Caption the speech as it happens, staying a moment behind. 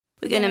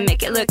We're gonna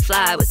make it look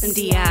fly with some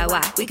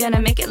DIY. We're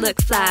gonna make it look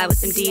fly with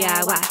some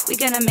DIY. We're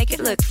gonna make it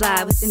look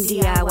fly with some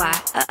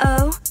DIY.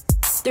 Uh-oh,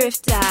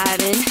 thrift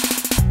diving.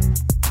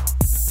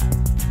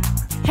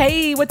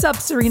 Hey, what's up?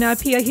 Serena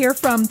Apia here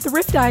from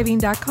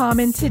thriftdiving.com.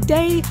 And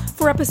today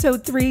for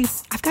episode 3,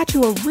 I've got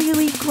you a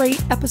really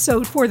great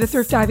episode for the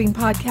Thrift Diving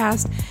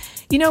podcast.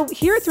 You know,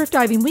 here at Thrift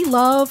Diving, we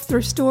love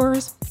thrift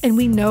stores and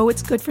we know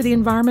it's good for the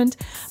environment.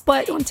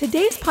 But on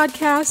today's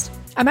podcast,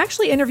 I'm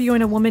actually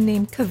interviewing a woman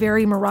named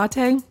Kaveri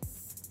Marathe.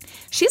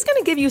 She's going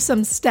to give you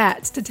some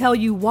stats to tell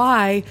you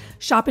why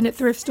shopping at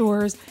thrift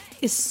stores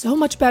is so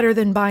much better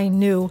than buying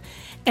new.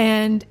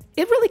 And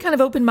it really kind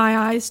of opened my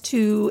eyes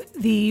to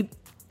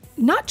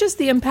not just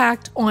the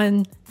impact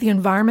on the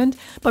environment,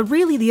 but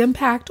really the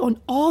impact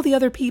on all the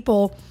other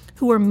people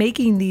who are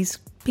making these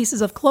pieces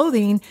of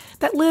clothing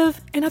that live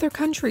in other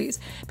countries,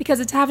 because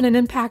it's having an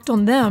impact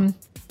on them.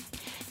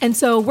 And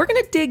so we're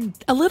going to dig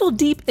a little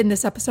deep in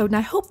this episode, and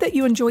I hope that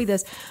you enjoy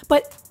this.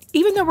 But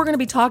even though we're going to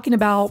be talking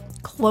about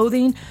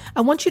clothing,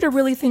 I want you to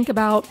really think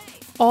about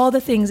all the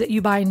things that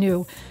you buy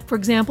new. For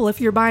example, if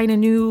you're buying a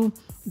new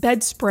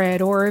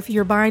bedspread or if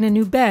you're buying a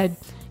new bed,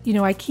 you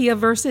know, IKEA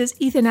versus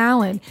Ethan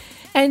Allen.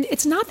 And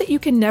it's not that you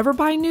can never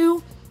buy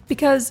new,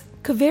 because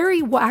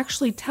Kaveri will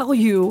actually tell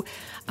you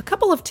a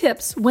couple of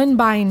tips when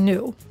buying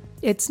new.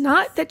 It's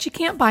not that you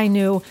can't buy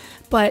new,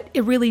 but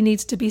it really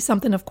needs to be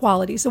something of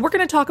quality. So we're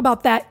going to talk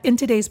about that in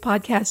today's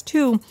podcast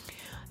too.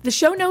 The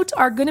show notes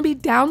are going to be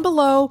down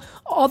below.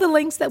 All the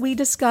links that we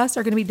discuss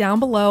are going to be down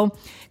below.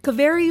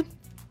 Kaveri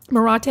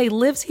Marathe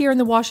lives here in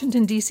the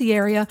Washington, D.C.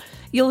 area.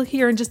 You'll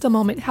hear in just a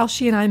moment how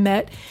she and I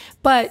met.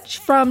 But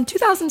from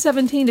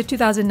 2017 to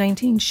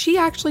 2019, she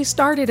actually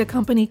started a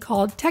company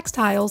called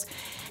Textiles,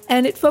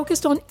 and it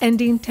focused on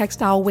ending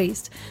textile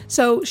waste.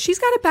 So she's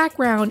got a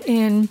background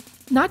in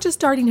not just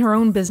starting her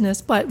own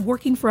business, but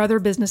working for other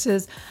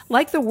businesses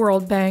like the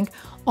World Bank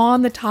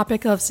on the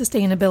topic of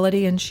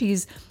sustainability. And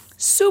she's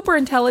super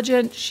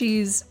intelligent.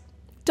 She's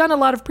done a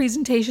lot of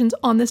presentations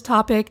on this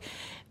topic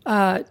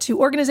to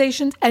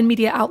organizations and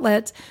media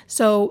outlets.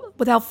 So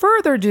without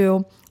further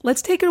ado,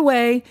 let's take it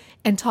away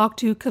and talk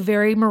to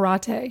Kaveri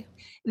Marathe.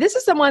 This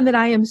is someone that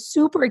I am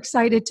super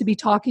excited to be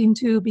talking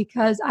to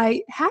because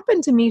I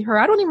happened to meet her.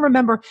 I don't even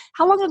remember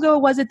how long ago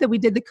was it that we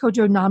did the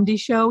Kojo Nnamdi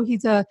show.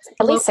 He's at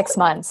least 6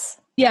 months.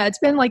 Yeah, it's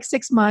been like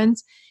 6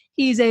 months.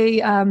 He's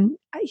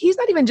he's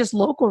not even just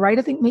local, right?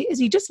 I think, is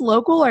he just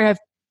local, or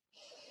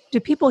do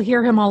people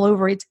hear him all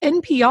over? It's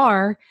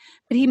NPR,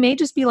 but he may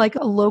just be like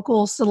a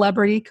local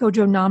celebrity,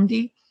 Kojo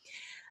Nnamdi.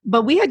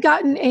 But we had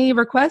gotten a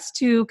request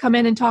to come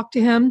in and talk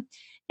to him,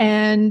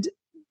 and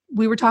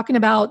we were talking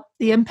about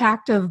the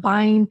impact of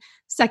buying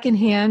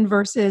secondhand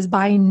versus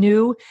buying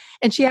new.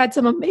 And she had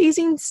some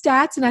amazing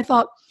stats. And I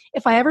thought,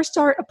 if I ever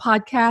start a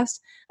podcast,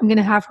 I'm going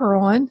to have her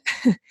on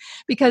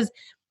because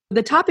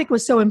the topic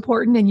was so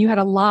important and you had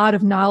a lot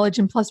of knowledge.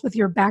 And plus with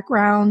your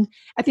background,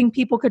 I think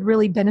people could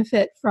really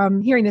benefit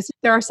from hearing this.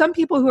 There are some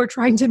people who are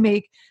trying to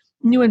make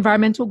new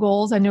environmental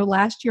goals. I know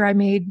last year I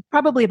made,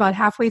 probably about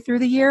halfway through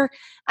the year,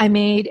 I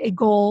made a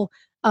goal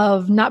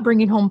of not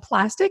bringing home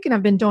plastic, and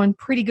I've been doing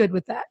pretty good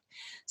with that.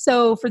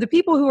 So for the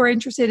people who are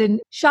interested in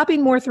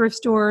shopping more thrift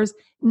stores,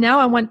 now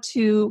I want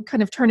to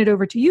kind of turn it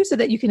over to you so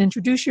that you can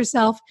introduce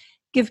yourself,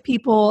 give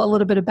people a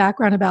little bit of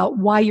background about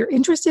why you're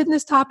interested in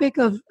this topic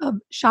of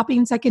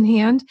shopping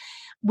secondhand.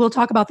 We'll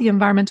talk about the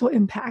environmental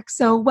impact.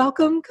 So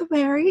welcome,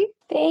 Kaveri.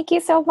 Thank you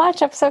so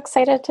much. I'm so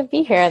excited to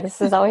be here.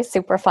 This is always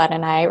super fun,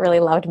 and I really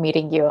loved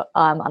meeting you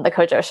on the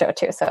Kojo show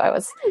too. So I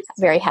was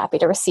very happy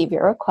to receive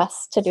your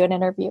request to do an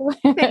interview.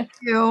 Thank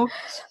you.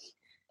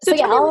 So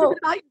tell me a little bit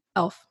about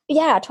yourself.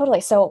 Yeah,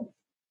 totally. So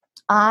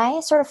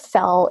I sort of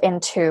fell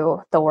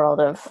into the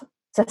world of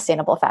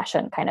sustainable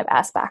fashion kind of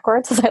ass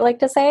backwards, as I like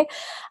to say.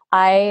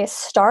 I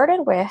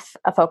started with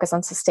a focus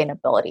on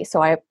sustainability.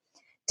 So I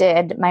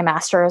did my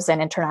master's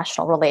in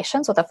international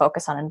relations with a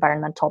focus on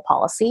environmental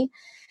policy.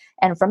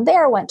 And from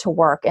there, went to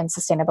work in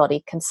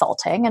sustainability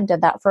consulting and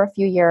did that for a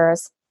few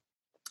years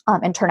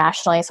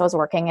internationally. So I was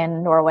working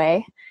in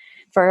Norway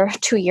for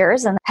 2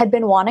 years and had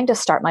been wanting to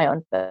start my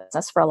own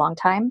business for a long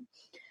time.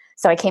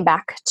 So I came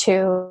back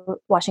to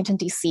Washington,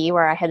 D.C.,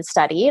 where I had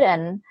studied,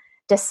 and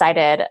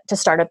decided to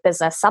start a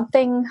business,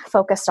 something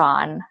focused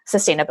on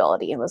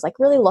sustainability, and was like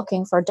really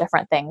looking for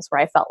different things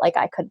where I felt like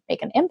I could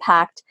make an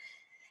impact.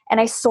 And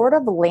I sort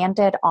of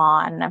landed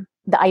on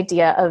the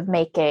idea of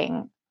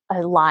making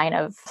a line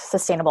of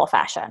sustainable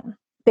fashion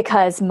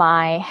because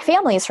my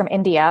family is from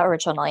India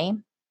originally.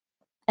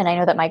 And I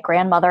know that my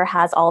grandmother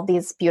has all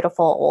these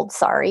beautiful old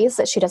saris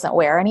that she doesn't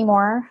wear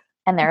anymore.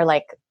 And they're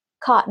like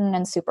cotton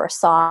and super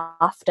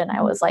soft. And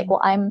I was like, well,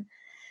 I'm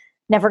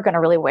never going to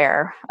really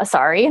wear a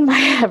sari in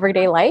my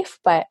everyday life.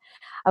 But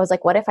I was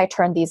like, what if I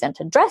turned these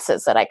into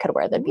dresses that I could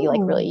wear that'd be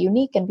like really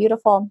unique and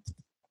beautiful?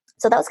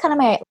 So that was kind of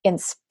my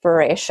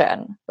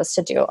inspiration, was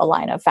to do a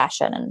line of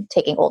fashion and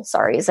taking old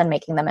saris and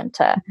making them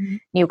into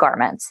new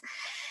garments.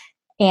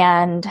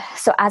 And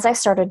so as I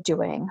started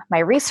doing my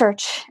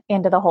research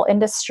into the whole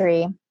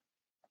industry,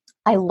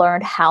 I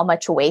learned how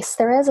much waste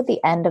there is at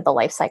the end of the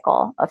life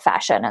cycle of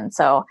fashion. And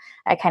so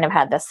I kind of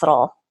had this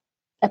little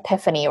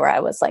epiphany where I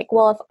was like,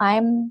 well, if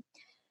I'm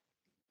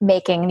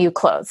making new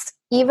clothes,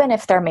 even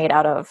if they're made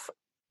out of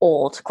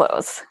old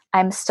clothes,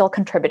 I'm still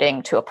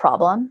contributing to a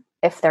problem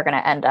if they're going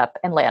to end up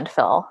in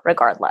landfill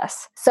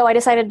regardless. So I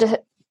decided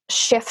to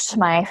shift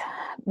my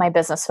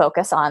business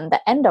focus on the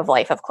end of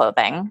life of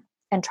clothing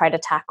and try to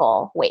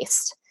tackle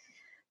waste.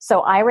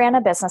 So I ran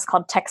a business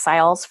called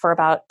Textiles for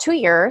about 2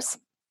 years,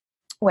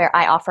 where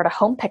I offered a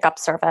home pickup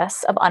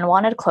service of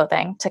unwanted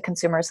clothing to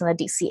consumers in the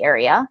DC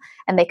area.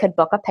 And they could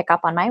book a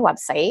pickup on my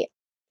website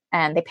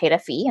and they paid a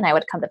fee, and I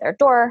would come to their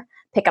door,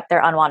 pick up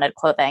their unwanted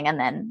clothing, and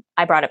then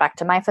I brought it back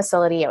to my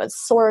facility. I would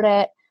sort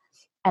it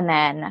and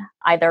then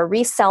either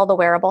resell the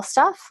wearable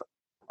stuff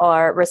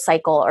or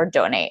recycle or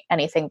donate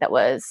anything that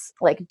was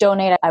like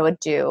donate. I would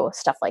do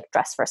stuff like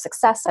Dress for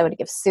Success. I would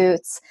give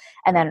suits,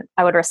 and then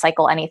I would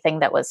recycle anything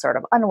that was sort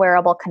of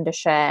unwearable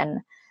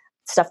condition,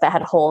 stuff that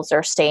had holes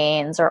or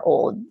stains or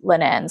old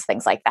linens,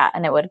 things like that.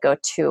 And it would go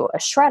to a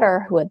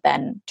shredder who would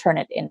then turn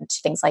it into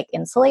things like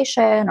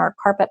insulation or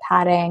carpet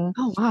padding.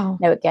 Oh, wow.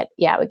 And it would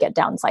get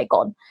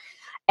downcycled.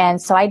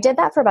 And so I did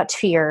that for about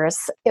 2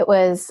 years. It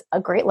was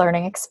a great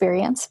learning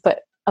experience,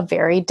 but a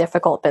very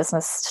difficult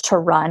business to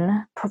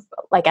run,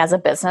 like as a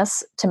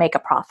business to make a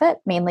profit,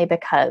 mainly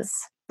because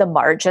the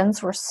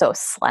margins were so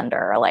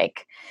slender,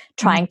 like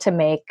trying to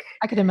make,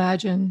 I could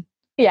imagine.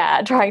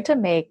 Yeah, trying to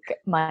make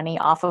money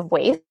off of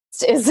waste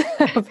is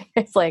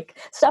it's like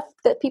stuff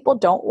that people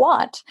don't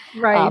want.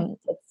 Right.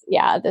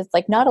 There's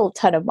like not a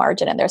ton of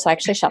margin in there. So I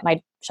actually shut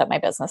my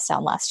business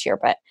down last year,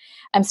 but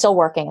I'm still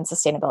working in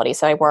sustainability.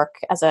 So I work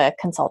as a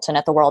consultant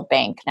at the World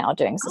Bank now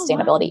doing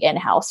sustainability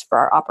in-house for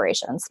our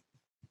operations.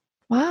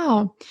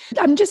 Wow.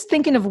 I'm just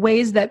thinking of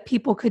ways that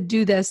people could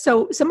do this.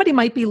 So somebody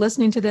might be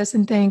listening to this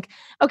and think,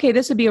 okay,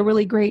 this would be a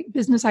really great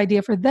business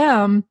idea for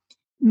them.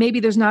 Maybe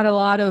there's not a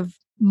lot of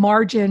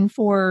margin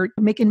for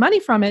making money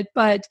from it,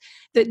 but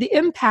the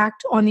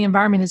impact on the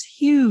environment is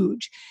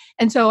huge.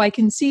 And so I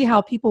can see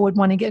how people would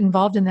want to get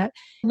involved in that.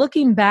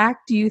 Looking back,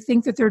 do you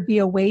think that there'd be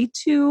a way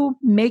to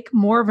make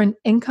more of an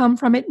income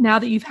from it now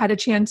that you've had a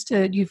chance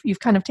to, you've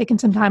kind of taken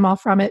some time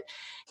off from it?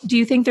 Do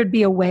you think there'd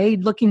be a way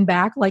looking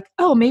back, like,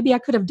 oh, maybe I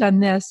could have done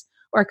this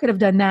or I could have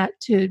done that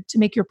to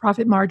make your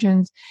profit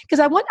margins? Because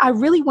I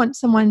really want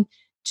someone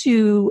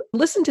to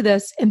listen to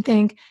this and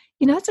think,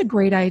 that's a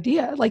great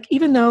idea. Like,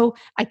 even though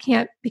I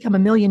can't become a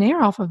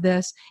millionaire off of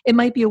this, it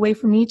might be a way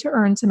for me to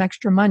earn some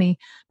extra money.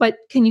 But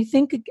can you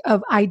think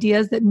of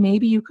ideas that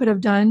maybe you could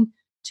have done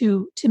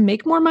to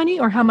make more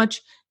money, or how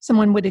much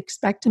someone would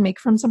expect to make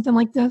from something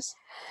like this?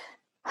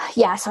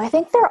 Yeah, so I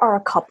think there are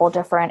a couple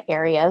different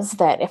areas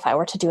that if I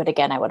were to do it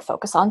again, I would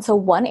focus on. So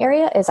one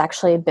area is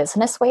actually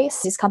business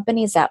waste. These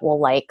companies that will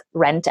like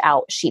rent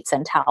out sheets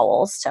and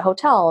towels to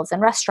hotels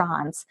and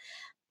restaurants,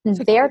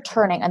 they're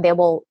turning and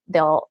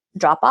they'll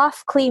drop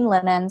off clean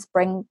linens,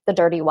 bring the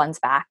dirty ones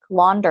back,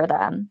 launder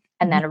them,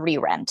 and then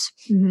re-rent.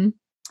 Mm-hmm.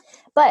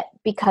 But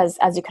because,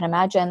 as you can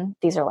imagine,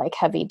 these are like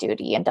heavy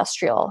duty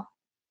industrial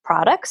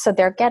products, so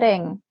they're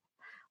getting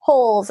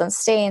holes and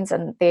stains,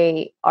 and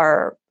they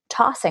are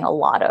tossing a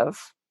lot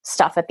of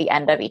stuff at the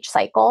end of each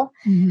cycle.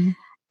 Mm-hmm.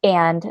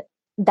 And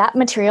that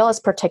material is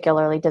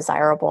particularly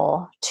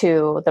desirable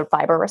to the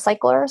fiber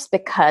recyclers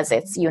because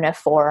it's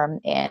uniform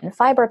in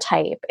fiber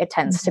type. It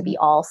tends to be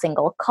all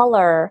single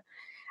color.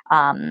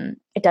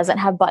 It doesn't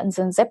have buttons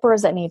and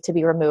zippers that need to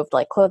be removed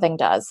like clothing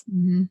does.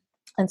 Mm-hmm.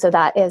 And so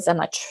that is a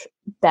much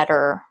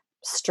better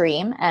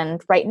stream.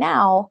 And right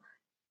now,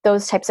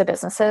 those types of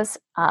businesses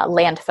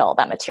landfill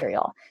that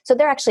material. So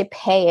they're actually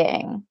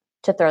paying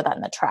to throw that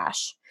in the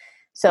trash.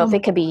 So if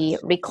it could be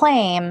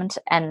reclaimed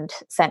and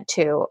sent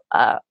to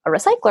a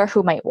recycler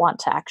who might want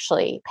to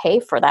actually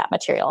pay for that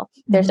material,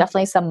 there's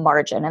definitely some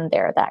margin in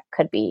there that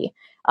could be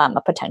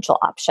a potential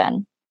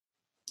option.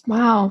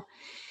 Wow.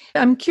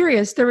 I'm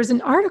curious. There was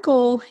an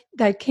article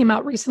that came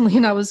out recently,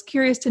 and I was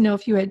curious to know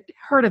if you had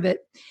heard of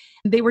it.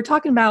 They were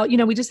talking about,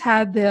 we just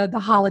had the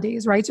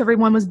holidays, right? So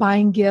everyone was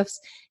buying gifts.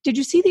 Did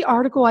you see the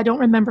article? I don't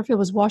remember if it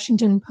was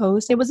Washington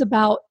Post. It was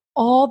about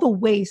all the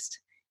waste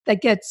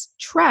that gets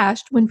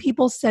trashed when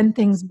people send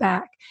things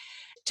back.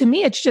 To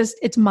me,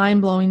 it's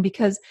mind-blowing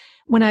because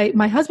when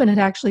my husband had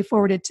actually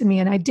forwarded to me,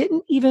 and I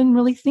didn't even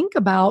really think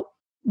about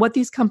what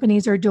these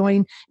companies are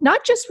doing,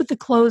 not just with the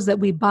clothes that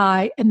we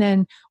buy and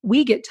then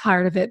we get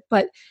tired of it,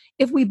 but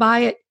if we buy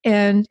it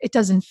and it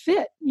doesn't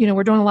fit,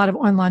 we're doing a lot of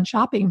online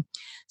shopping.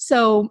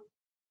 So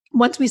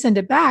once we send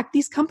it back,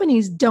 these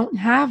companies don't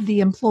have the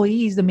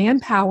employees, the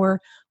manpower,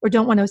 or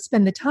don't want to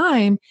spend the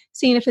time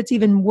seeing if it's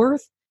even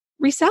worth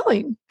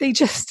reselling. They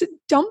just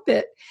dump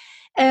it.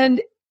 And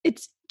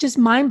it's just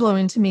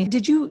mind-blowing to me.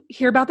 Did you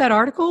hear about that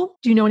article?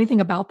 Do you know anything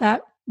about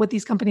that, what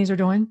these companies are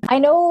doing? I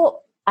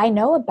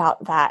know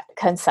about that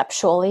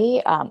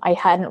conceptually. I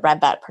hadn't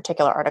read that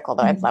particular article,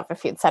 though. I'd love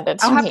if you'd send it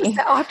to me.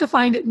 I'll have to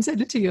find it and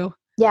send it to you.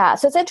 Yeah.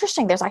 So it's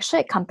interesting. There's actually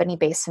a company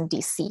based in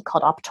DC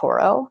called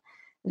Optoro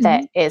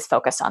that is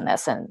focused on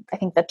this. And I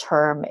think the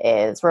term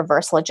is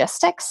reverse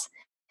logistics,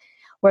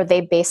 where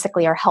they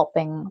basically are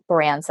helping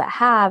brands that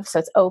have, so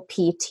it's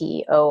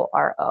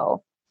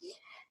OPTORO,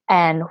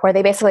 and where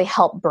they basically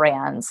help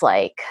brands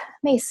like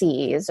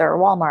Macy's or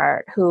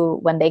Walmart, who,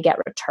 when they get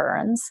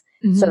returns,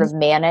 sort of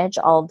manage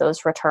all of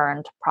those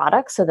returned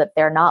products so that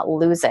they're not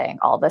losing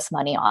all this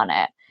money on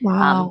it,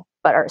 Wow.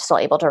 but are still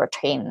able to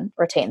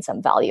retain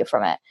some value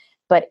from it.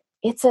 But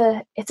it's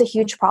a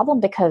huge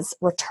problem because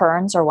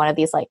returns are one of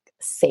these like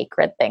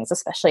sacred things,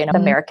 especially in the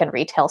American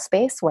retail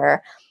space,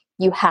 where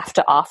you have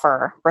to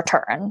offer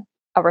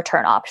a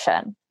return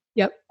option.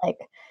 Yep. Like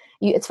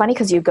it's funny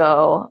because you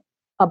go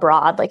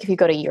abroad, like if you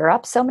go to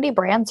Europe, so many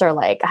brands are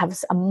like have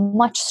a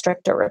much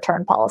stricter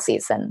return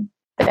policies than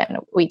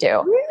we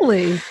do.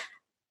 Really?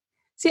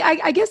 See,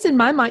 I guess in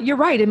my mind, you're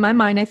right. In my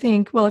mind, I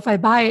think, well, if I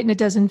buy it and it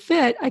doesn't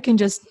fit, I can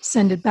just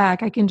send it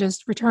back. I can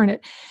just return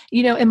it.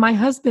 And my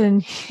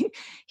husband,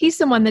 he's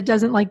someone that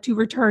doesn't like to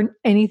return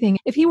anything.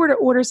 If he were to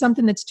order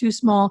something that's too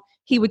small,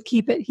 he would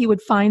keep it. He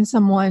would find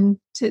someone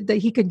that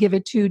he could give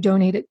it to,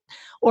 donate it.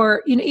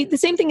 Or, the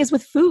same thing is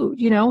with food.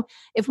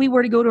 If we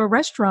were to go to a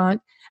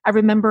restaurant, I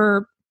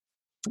remember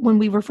when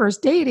we were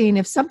first dating,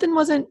 if something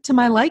wasn't to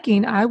my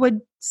liking, I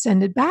would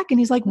send it back. And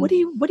he's like, what are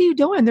you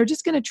doing? They're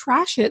just going to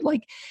trash it.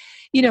 Like,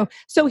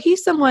 so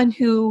he's someone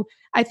who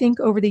I think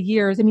over the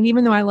years,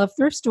 even though I love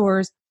thrift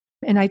stores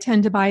and I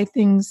tend to buy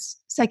things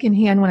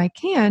secondhand when I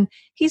can,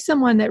 he's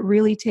someone that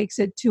really takes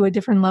it to a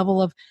different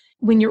level of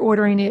when you're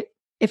ordering it,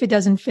 if it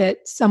doesn't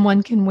fit,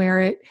 someone can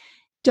wear it.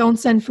 Don't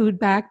send food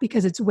back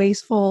because it's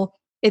wasteful.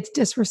 It's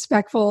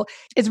disrespectful.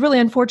 It's really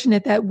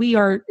unfortunate that we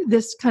are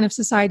this kind of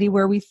society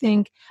where we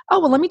think, oh,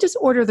 well, let me just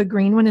order the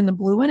green one and the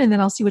blue one, and then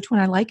I'll see which one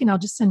I like and I'll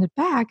just send it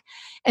back,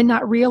 and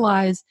not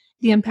realize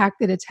the impact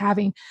that it's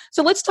having.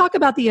 So let's talk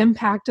about the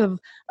impact of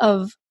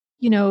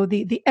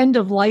the end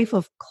of life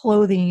of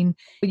clothing.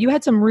 You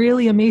had some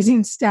really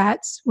amazing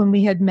stats when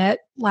we had met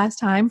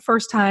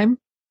first time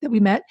that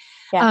we met.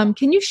 Yeah.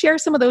 Can you share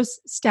some of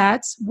those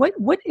stats?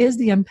 What is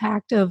the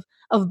impact of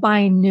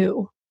buying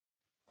new?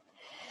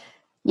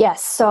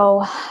 Yes.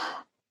 So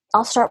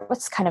I'll start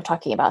with kind of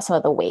talking about some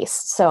of the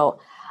waste. So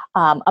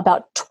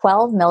about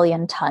 12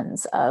 million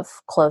tons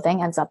of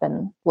clothing ends up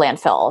in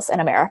landfills in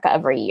America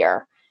every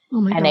year. Oh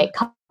my God. It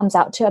comes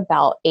out to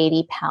about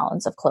 80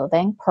 pounds of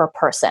clothing per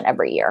person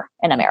every year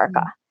in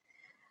America.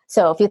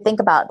 So if you think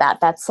about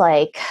that, that's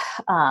like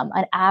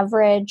an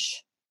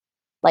average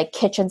like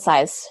kitchen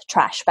size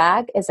trash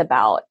bag is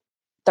about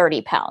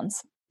 30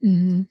 pounds.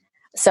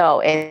 So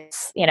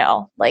it's,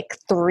 like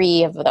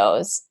 3 of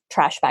those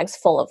trash bags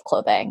full of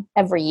clothing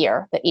every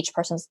year that each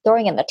person's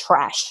throwing in the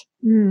trash.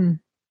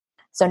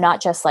 So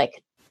not just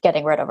like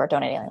getting rid of or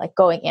donating, like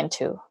going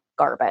into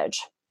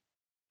garbage.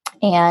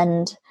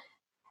 And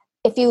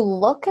if you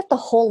look at the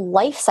whole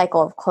life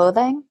cycle of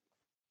clothing,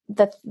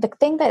 the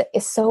thing that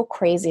is so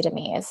crazy to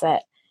me is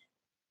that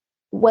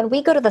when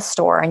we go to the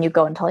store and you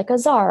go into like a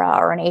Zara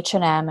or an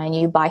H&M and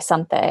you buy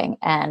something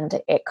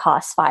and it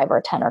costs $5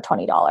 or $10 or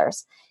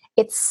 $20,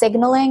 it's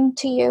signaling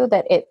to you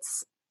that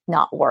it's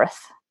not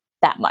worth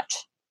that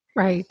much.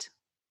 Right.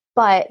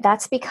 But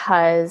that's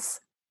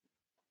because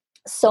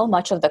so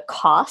much of the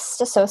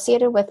cost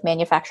associated with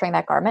manufacturing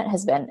that garment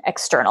has been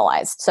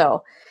externalized.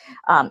 So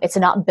it's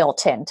not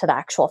built into the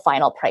actual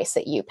final price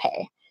that you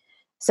pay.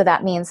 So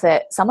that means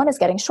that someone is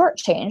getting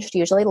shortchanged,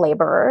 usually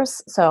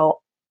laborers. So,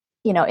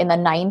 in the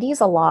 90s,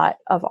 a lot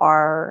of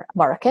our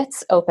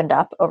markets opened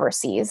up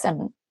overseas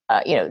and,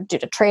 due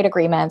to trade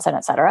agreements and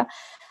et cetera.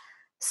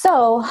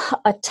 So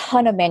a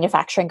ton of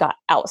manufacturing got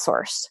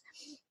outsourced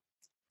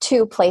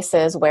to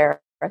places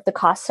where the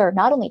costs are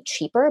not only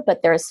cheaper,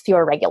 but there's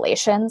fewer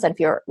regulations and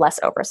less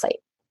oversight.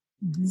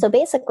 So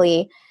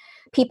basically,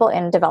 people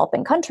in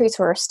developing countries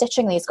who are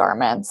stitching these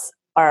garments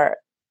are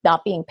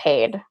not being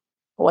paid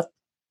with,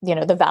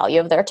 the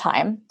value of their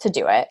time to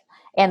do it.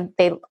 And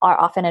they are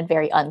often in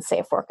very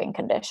unsafe working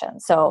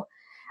conditions. So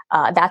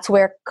that's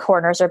where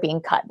corners are being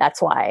cut.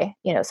 That's why,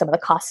 some of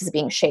the cost is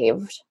being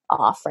shaved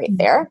off right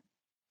there.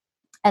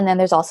 And then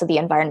there's also the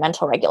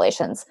environmental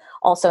regulations.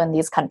 Also in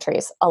these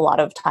countries, a lot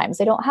of times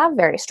they don't have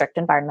very strict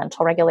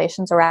environmental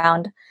regulations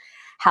around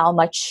how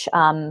much,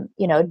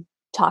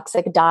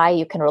 toxic dye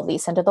you can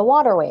release into the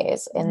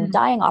waterways in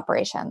dyeing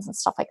operations and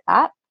stuff like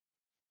that.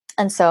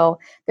 And so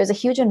there's a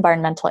huge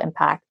environmental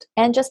impact.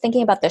 And just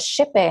thinking about the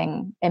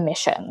shipping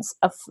emissions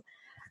of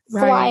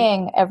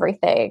flying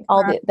everything,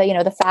 all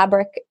the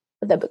fabric,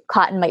 the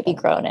cotton might be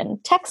grown in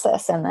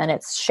Texas and then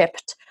it's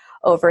shipped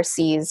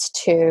overseas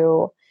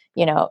to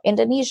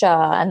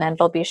Indonesia, and then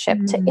it'll be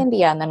shipped to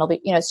India, and then it'll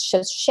be, it's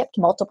just shipped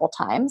multiple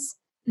times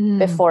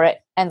before it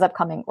ends up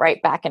coming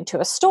right back into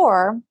a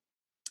store.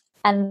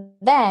 And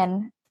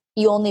then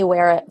you only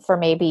wear it for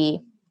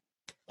maybe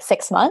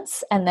 6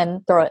 months and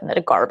then throw it in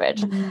the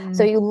garbage.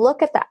 So you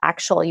look at the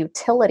actual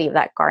utility of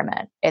that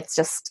garment.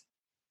 It's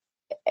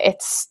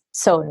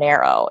so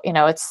narrow,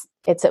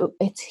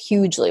 it's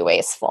hugely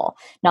wasteful,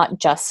 not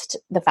just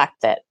the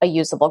fact that a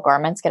usable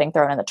garment's getting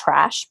thrown in the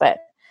trash, but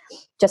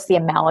just the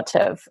amount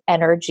of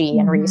energy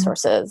and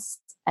resources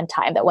and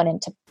time that went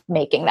into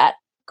making that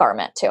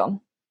garment too.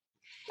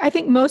 I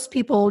think most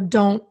people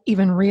don't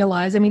even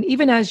realize. I mean,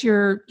 even as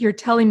you're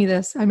telling me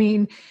this, I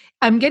mean,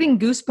 I'm getting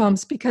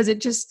goosebumps because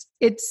it's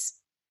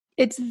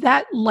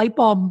that light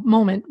bulb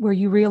moment where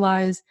you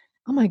realize,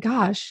 oh my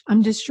gosh,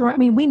 I'm destroying. I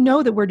mean, we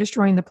know that we're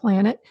destroying the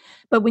planet,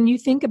 but when you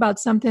think about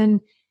something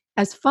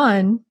as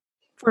fun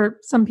for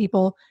some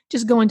people,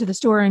 just going to the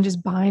store and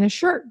just buying a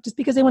shirt just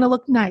because they want to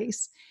look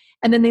nice,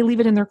 and then they leave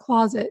it in their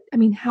closet. I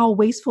mean, how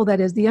wasteful that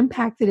is, the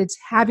impact that it's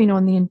having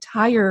on the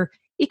entire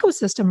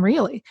ecosystem,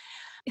 really.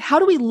 How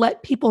do we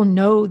let people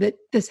know that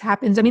this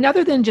happens? I mean,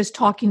 other than just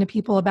talking to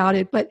people about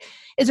it, but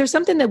is there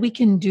something that we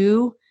can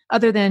do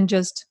other than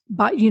just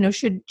buy,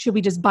 should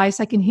we just buy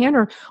secondhand,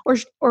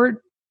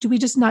 or do we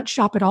just not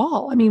shop at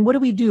all? I mean, what do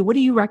we do? What do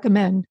you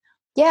recommend?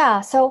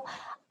 Yeah. So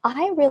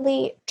I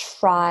really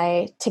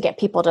try to get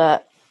people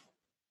to,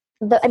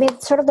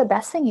 sort of the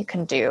best thing you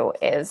can do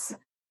is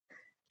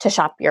to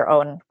shop your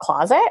own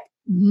closet.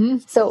 Mm-hmm.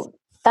 So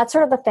that's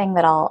sort of the thing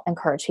that I'll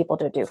encourage people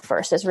to do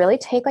first, is really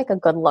take like a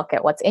good look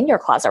at what's in your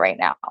closet right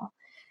now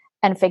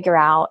and figure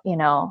out,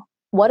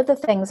 what are the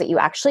things that you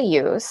actually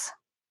use?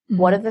 Mm-hmm.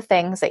 What are the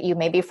things that you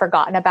maybe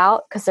forgotten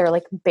about because they're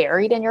like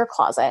buried in your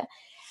closet?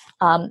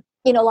 A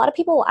lot of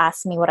people will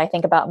ask me what I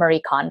think about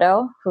Marie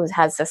Kondo, who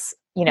has this,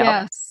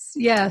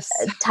 yes,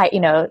 type,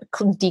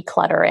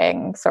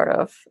 decluttering sort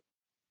of,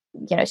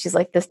 she's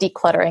like this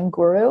decluttering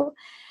guru.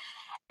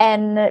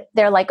 And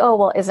they're like, oh,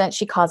 well, isn't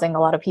she causing a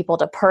lot of people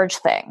to purge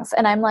things?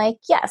 And I'm like,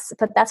 yes,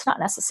 but that's not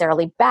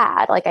necessarily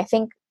bad. Like, I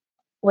think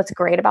what's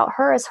great about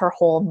her is her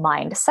whole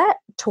mindset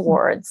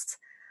towards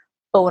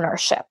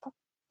ownership.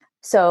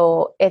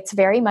 So it's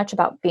very much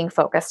about being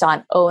focused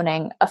on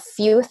owning a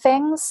few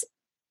things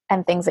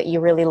and things that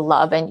you really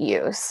love and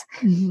use.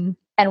 Mm-hmm.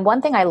 And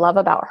one thing I love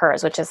about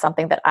hers, which is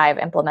something that I've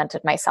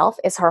implemented myself,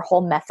 is her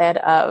whole method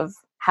of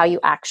how you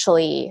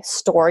actually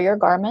store your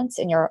garments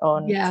in your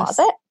own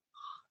closet.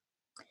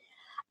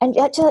 And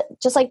it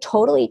just like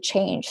totally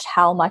changed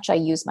how much I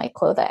use my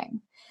clothing.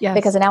 Yes.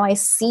 Because now I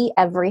see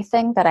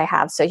everything that I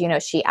have. So,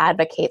 she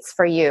advocates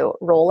for you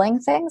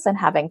rolling things and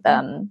having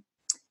them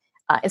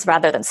is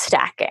rather than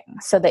stacking,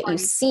 so that you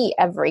see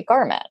every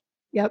garment.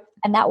 Yep.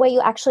 And that way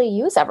you actually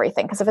use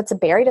everything. Because if it's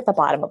buried at the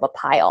bottom of a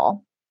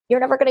pile,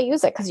 you're never going to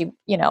use it because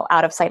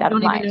out of sight, out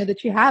of mind. You don't even know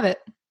that you have it.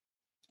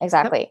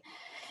 Exactly. Yep.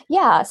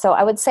 Yeah. So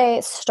I would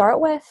say start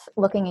with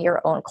looking at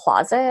your own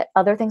closet.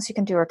 Other things you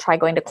can do are try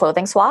going to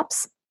clothing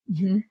swaps.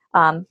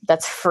 Mm-hmm.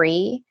 That's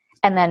free.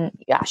 And then,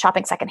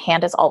 shopping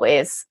secondhand is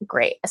always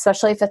great,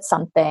 especially if it's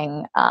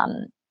something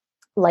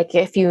like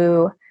if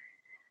you,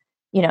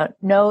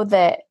 know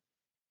that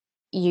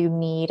you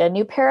need a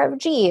new pair of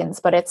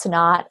jeans, but it's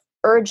not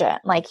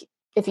urgent. Like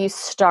if you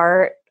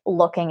start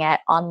looking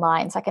at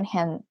online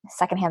secondhand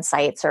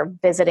sites or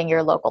visiting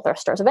your local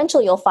thrift stores,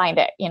 eventually you'll find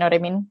it. You know what I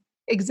mean?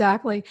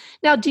 Exactly.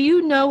 Now, do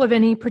you know of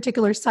any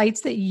particular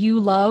sites that you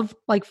love,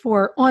 like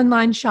for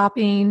online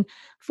shopping,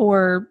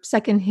 for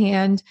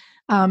secondhand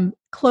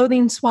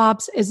clothing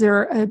swaps? Is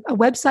there a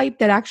website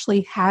that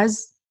actually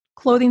has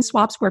clothing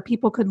swaps where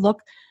people could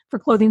look for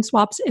clothing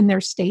swaps in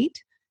their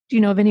state? Do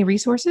you know of any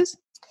resources?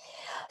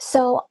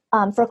 So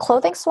for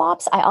clothing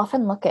swaps, I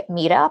often look at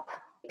Meetup.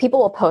 People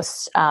will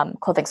post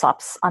clothing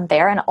swaps on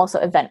there, and also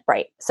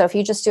Eventbrite. So if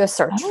you just do a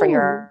search for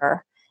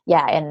your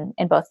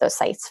in both those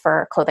sites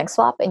for clothing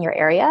swap in your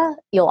area,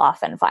 you'll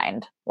often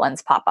find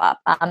ones pop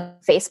up.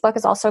 Facebook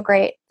is also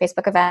great.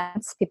 Facebook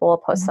events, people will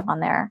post them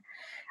on there.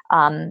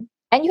 And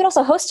you can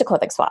also host a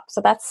clothing swap.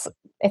 So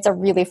it's a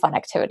really fun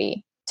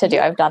activity to do.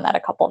 I've done that a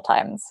couple of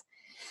times.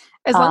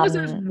 As long as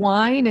there's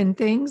wine and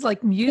things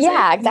like music.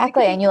 Yeah,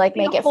 exactly. And you make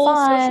it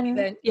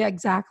fun. Yeah,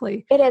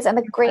 exactly. It is. And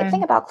the great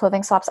thing about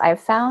clothing swaps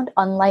I've found,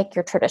 unlike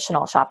your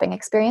traditional shopping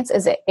experience,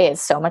 is it is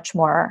so much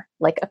more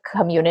like a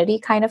community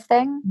kind of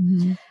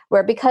thing,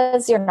 where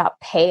because you're not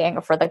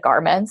paying for the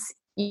garments,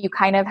 you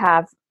kind of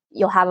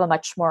you'll have a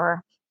much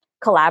more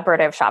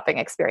collaborative shopping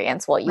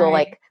experience. Well, you'll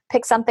like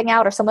pick something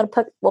out, or someone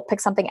will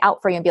pick something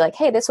out for you and be like,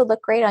 hey, this would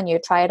look great on you,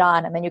 try it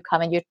on. And then you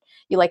come and you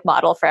like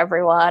model for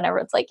everyone.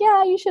 Everyone's like,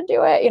 yeah, you should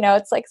do it.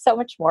 It's like so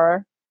much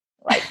more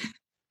like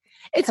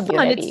it's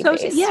fun. It's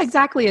social. Yeah,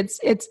 exactly.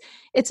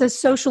 It's a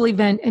social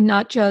event, and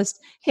not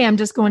just, hey, I'm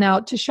just going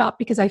out to shop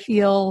because I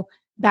feel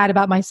bad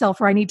about myself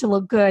or I need to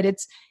look good.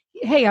 It's,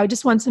 hey, I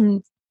just want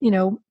some,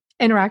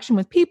 interaction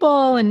with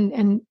people,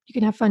 and you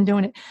can have fun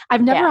doing it.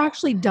 I've never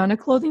actually done a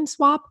clothing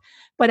swap,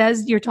 but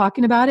as you're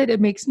talking about it, it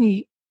makes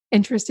me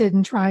interested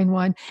in trying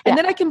one. And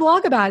then I can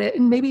blog about it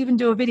and maybe even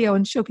do a video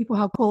and show people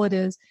how cool it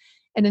is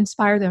and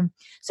inspire them.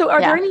 So are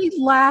there any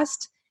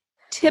last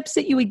tips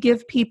that you would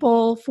give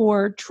people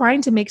for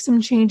trying to make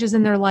some changes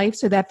in their life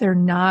so that they're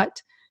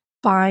not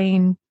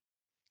buying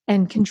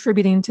and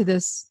contributing to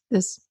this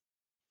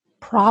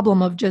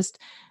problem of just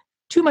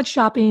too much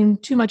shopping,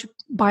 too much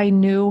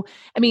buying new?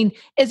 I mean,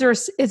 is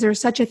there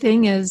such a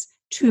thing as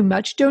too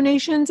much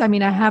donations? I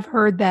mean, I have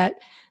heard that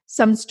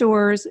some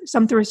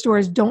thrift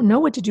stores don't know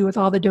what to do with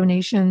all the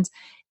donations,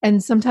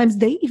 and sometimes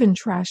they even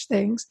trash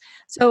things.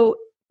 So,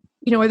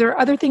 are there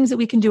other things that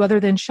we can do other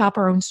than shop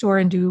our own store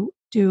and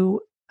do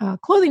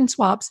clothing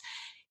swaps?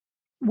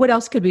 What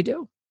else could we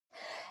do?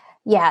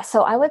 Yeah.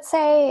 So I would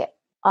say,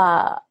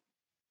 I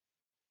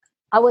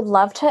would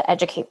love to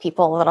educate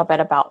people a little bit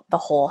about the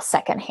whole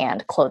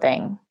secondhand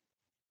clothing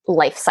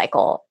life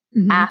cycle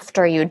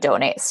after you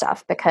donate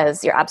stuff,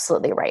 because you're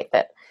absolutely right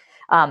that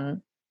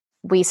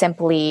we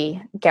simply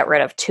get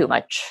rid of too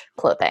much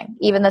clothing.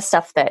 Even the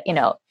stuff that,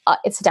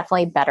 it's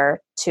definitely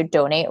better to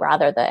donate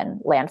rather than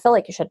landfill.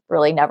 Like, you should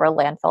really never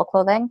landfill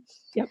clothing.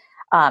 Yep.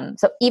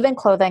 So even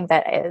clothing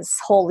that is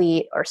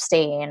holey or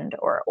stained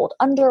or old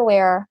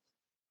underwear,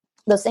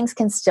 those things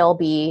can still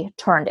be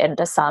turned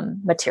into some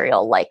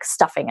material like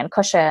stuffing and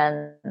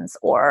cushions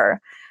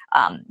or,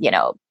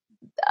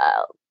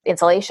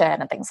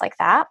 insulation and things like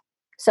that.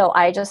 So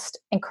I just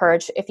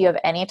encourage, if you have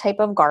any type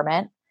of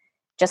garment,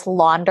 just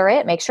launder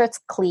it, make sure it's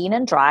clean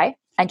and dry,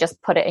 and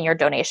just put it in your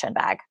donation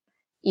bag,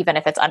 even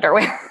if it's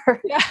underwear.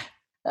 Yeah.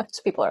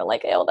 People are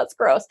like, "Ew, that's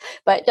gross,"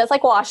 but just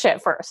like wash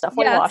it first.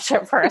 Definitely wash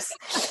it first.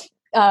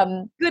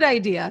 Good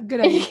idea.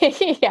 Good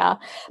idea. Yeah,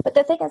 but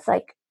the thing is,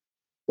 like,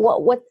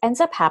 what ends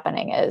up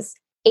happening is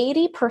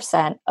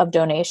 80% of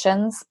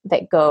donations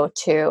that go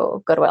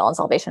to Goodwill and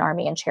Salvation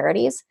Army and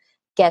charities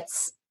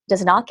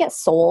does not get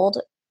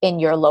sold in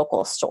your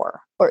local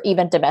store or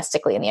even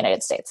domestically in the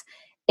United States.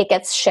 It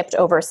gets shipped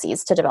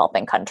overseas to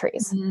developing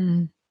countries.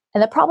 And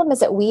the problem is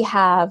that we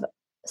have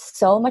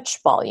so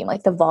much volume,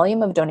 like the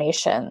volume of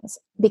donations,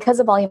 because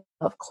the volume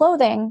of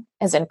clothing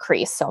has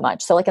increased so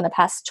much. So like in the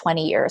past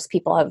 20 years,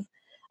 people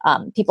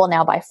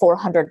now buy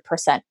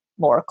 400%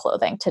 more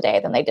clothing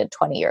today than they did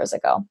 20 years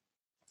ago.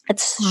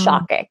 It's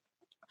shocking.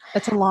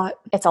 That's a lot.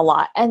 It's a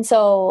lot. And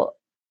so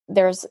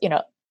there's,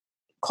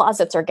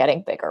 closets are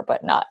getting bigger,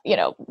 but not,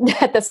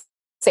 at the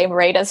same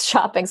rate as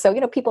shopping. So,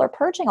 people are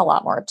purging a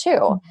lot more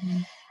too.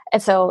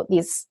 And so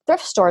these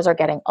thrift stores are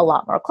getting a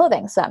lot more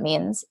clothing. So that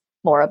means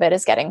more of it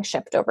is getting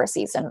shipped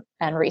overseas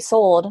and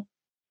resold.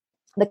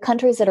 The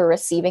countries that are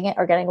receiving it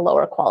are getting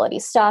lower quality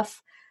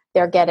stuff.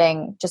 They're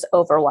getting just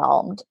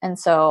overwhelmed. And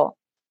so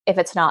if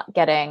it's not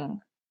getting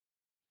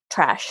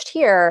trashed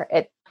here,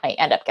 it might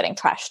end up getting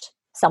trashed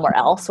somewhere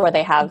else where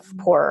they have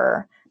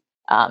poorer,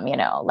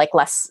 like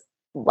less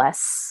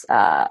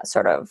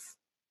sort of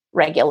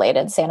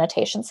regulated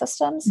sanitation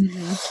systems.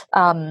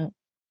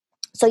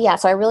 So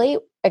I really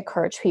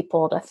encourage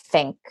people to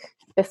think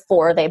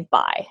before they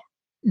buy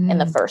in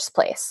the first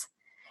place.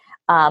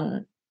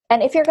 And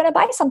if you're going to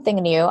buy something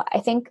new, I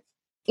think,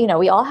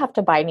 we all have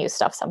to buy new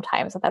stuff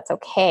sometimes, and that's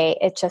okay.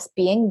 It's just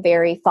being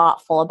very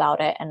thoughtful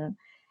about it and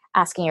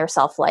asking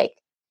yourself, like,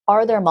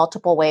 are there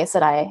multiple ways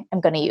that I am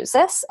going to use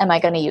this? Am I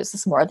going to use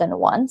this more than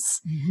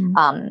once?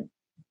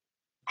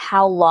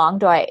 How long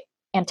do I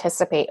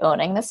anticipate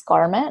owning this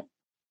garment?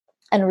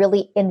 And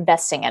really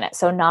investing in it.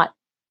 So not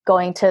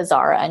going to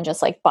Zara and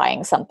just like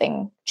buying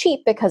something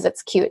cheap because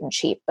it's cute and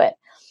cheap, but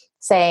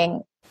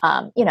saying,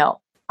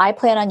 I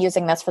plan on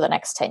using this for the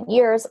next 10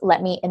 years.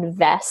 Let me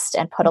invest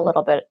and put a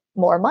little bit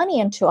more money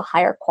into a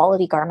higher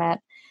quality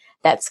garment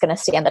that's going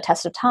to stand the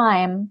test of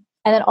time.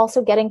 And then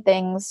also getting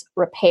things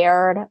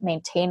repaired,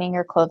 maintaining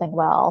your clothing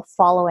well,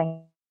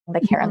 following the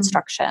care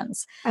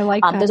instructions. I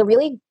like that. There's a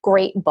really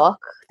great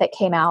book that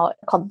came out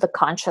called The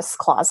Conscious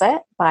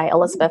Closet by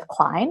Elizabeth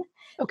Klein.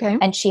 Okay.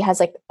 And she has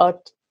like a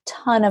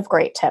ton of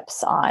great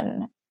tips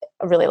on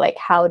really like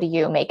how do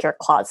you make your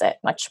closet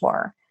much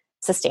more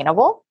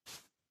sustainable.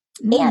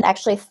 And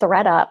actually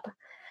ThredUp,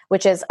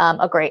 which is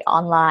a great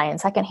online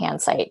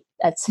secondhand site.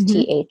 That's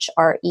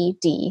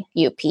ThredUp,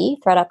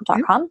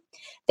 thredup.com.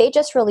 They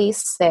just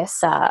released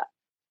this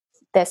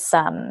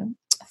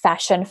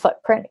fashion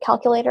footprint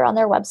calculator on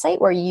their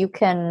website where you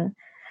can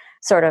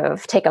sort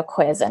of take a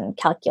quiz and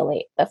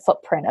calculate the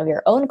footprint of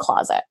your own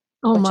closet.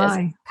 Which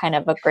is kind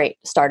of a great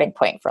starting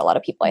point for a lot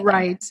of people, I think.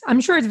 Right.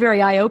 I'm sure it's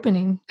very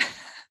eye-opening.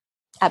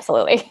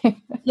 Absolutely.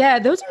 Yeah,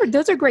 those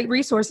are great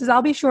resources.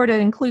 I'll be sure to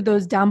include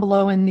those down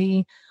below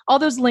in all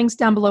those links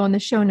down below in the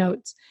show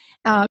notes.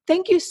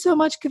 Thank you so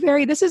much,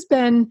 Kaveri. This has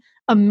been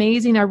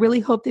amazing. I really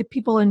hope that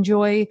people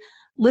enjoy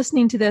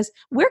listening to this.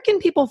 Where can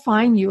people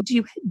find you? Do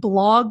you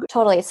blog?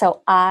 Totally.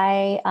 So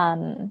I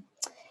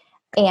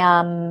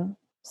am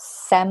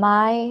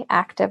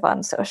semi-active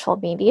on social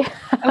media.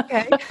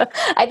 Okay.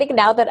 I think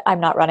now that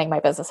I'm not running my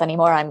business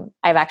anymore,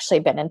 I've actually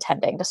been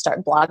intending to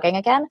start blogging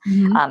again.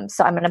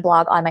 So I'm going to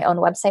blog on my own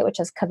website,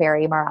 which is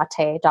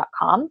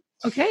kaverimarate.com.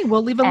 Okay,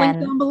 we'll leave a link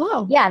down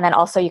below. Yeah, and then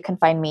also you can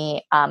find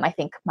me. I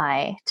think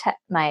my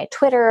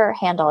Twitter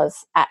handle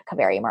is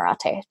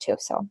 @kaverimarate too.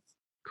 So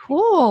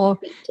cool.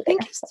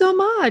 Thank you so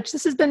much.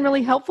 This has been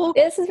really helpful.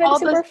 This has been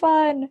super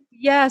fun.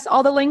 Yes,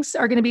 all the links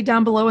are going to be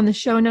down below in the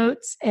show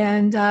notes.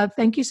 And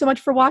thank you so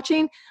much for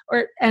watching.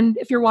 And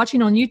if you're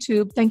watching on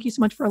YouTube, thank you so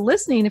much for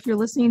listening. If you're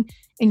listening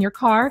in your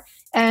car,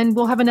 and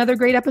we'll have another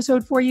great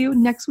episode for you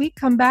next week.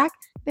 Come back.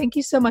 Thank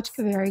you so much,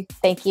 Kaveri.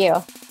 Thank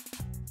you.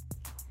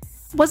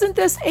 Wasn't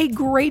this a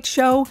great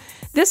show?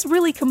 This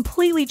really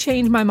completely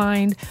changed my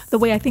mind, the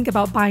way I think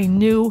about buying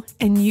new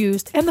and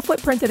used, and the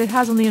footprint that it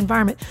has on the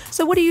environment.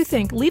 So what do you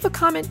think? Leave a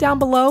comment down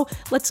below.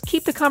 Let's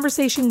keep the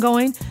conversation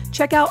going.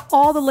 Check out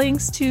all the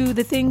links to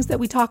the things that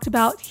we talked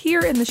about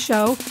here in the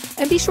show.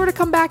 And be sure to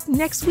come back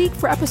next week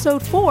for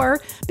episode 4,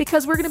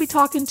 because we're going to be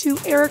talking to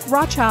Eric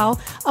Rochow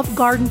of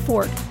Garden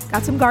Fork.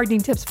 Got some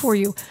gardening tips for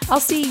you. I'll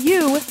see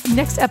you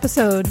next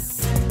episode.